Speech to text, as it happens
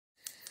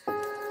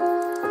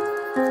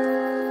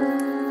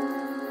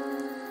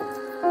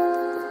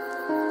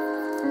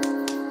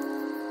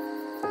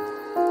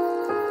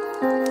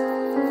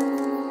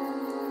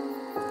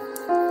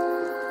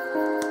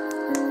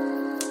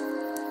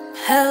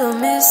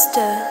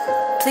mister,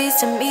 pleased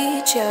to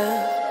meet ya.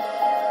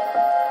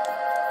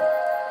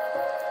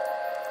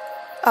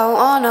 I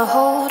wanna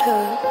hold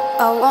her,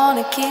 I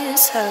wanna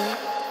kiss her.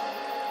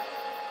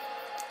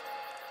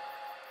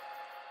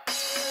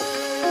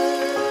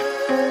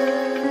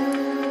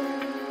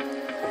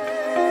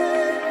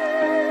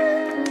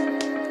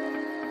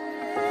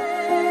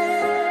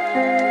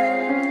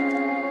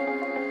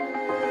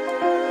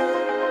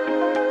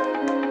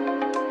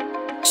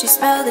 She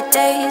smelled the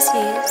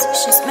daisies,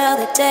 she smelled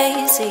the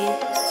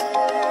daisies.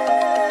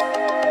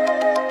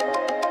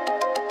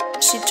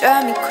 She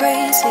drive me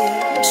crazy,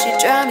 she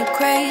drive me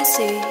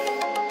crazy.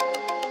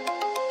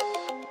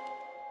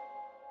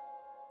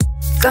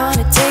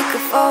 Gonna take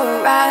her for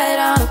a ride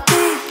on a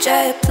big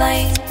jet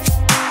plane.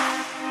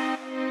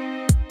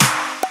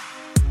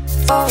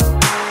 For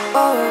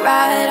a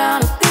ride on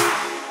a big,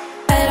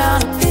 ride on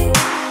a big,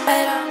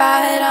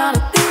 ride on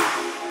a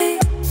big.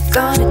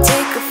 Gonna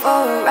take her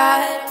for a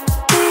ride.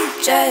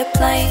 Jet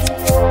plane.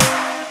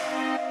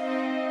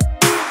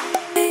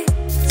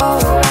 For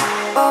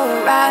a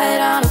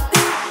ride on a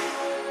beat,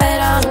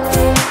 ride on a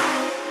beat.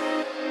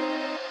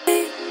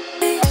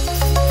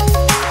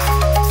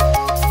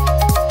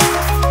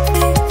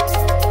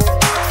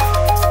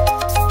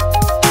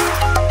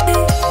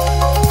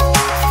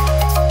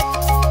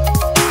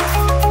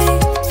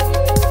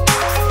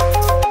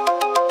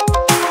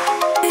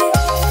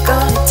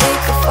 Gonna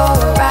take her for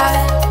a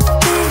ride,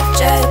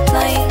 jet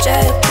plane,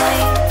 jet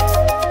plane.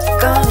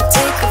 Gonna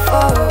take her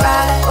for a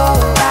ride, for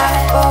a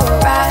ride, for a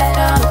ride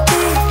on a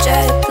big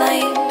jet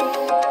plane.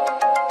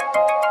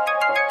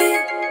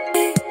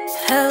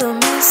 Hello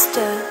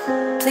mister,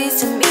 pleased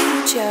to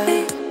meet ya.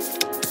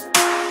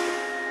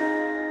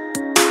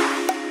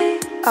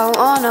 I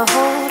wanna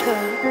hold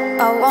her,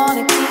 I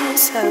wanna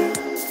kiss her.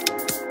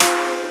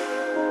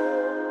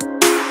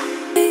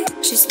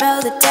 She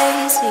smelled the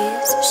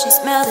daisies, she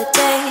smelled the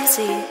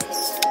daisies.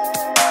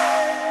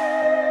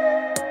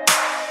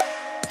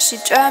 She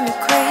drive me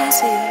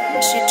crazy,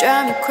 she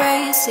drive me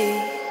crazy.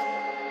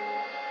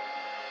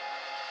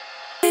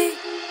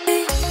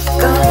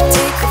 Gonna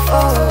take her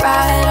for a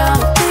ride on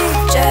a big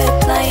jet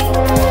plane.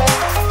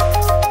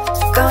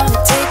 Gonna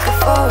take her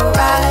for a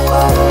ride,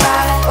 for a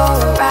ride, for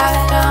a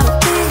ride on a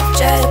big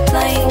jet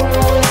plane.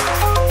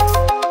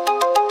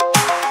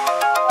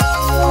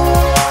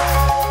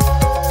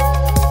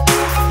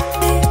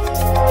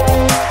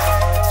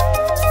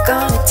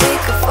 Gonna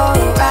take her for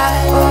a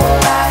ride, for a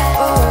ride,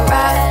 for a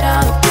ride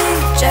on a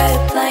jet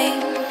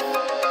plane.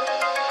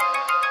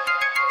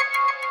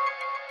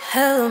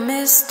 Hello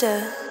mister,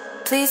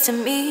 pleased to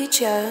meet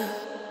ya.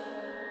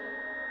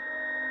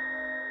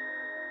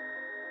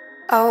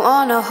 I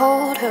wanna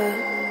hold her,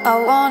 I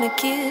wanna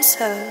kiss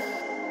her.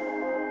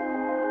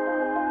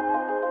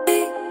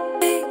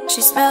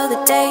 She smelled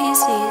the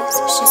daisies,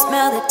 she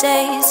smelled the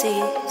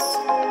daisies.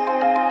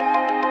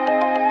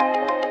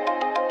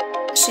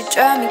 She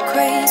drive me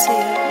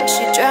crazy,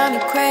 she drive me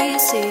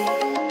crazy.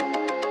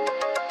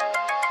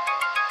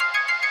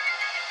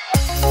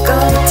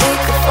 Gonna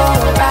take her for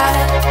a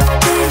ride,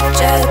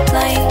 jet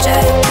plane,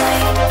 jet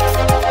plane.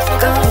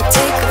 Gonna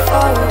take her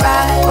for a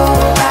ride, for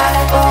a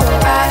ride, for a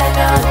ride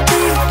on a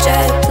big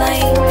jet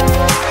plane.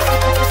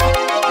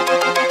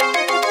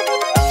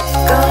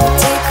 Gonna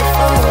take her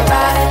for a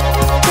ride,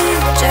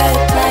 jet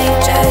plane,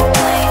 jet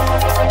plane.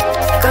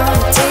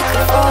 Gonna take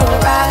her for a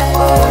ride,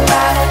 for a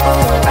ride, for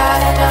a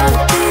ride on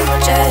a big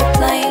jet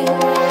plane.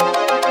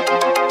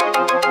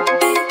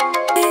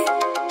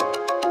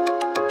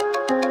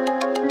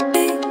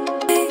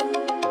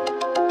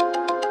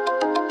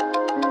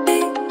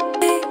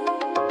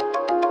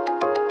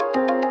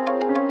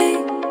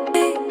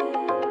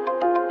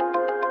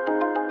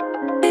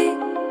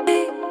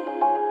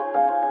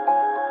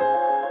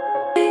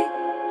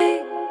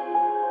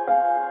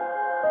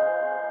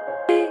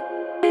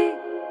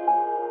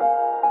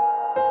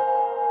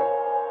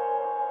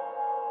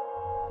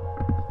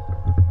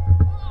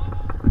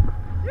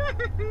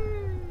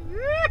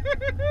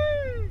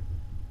 Yee-hee-hee!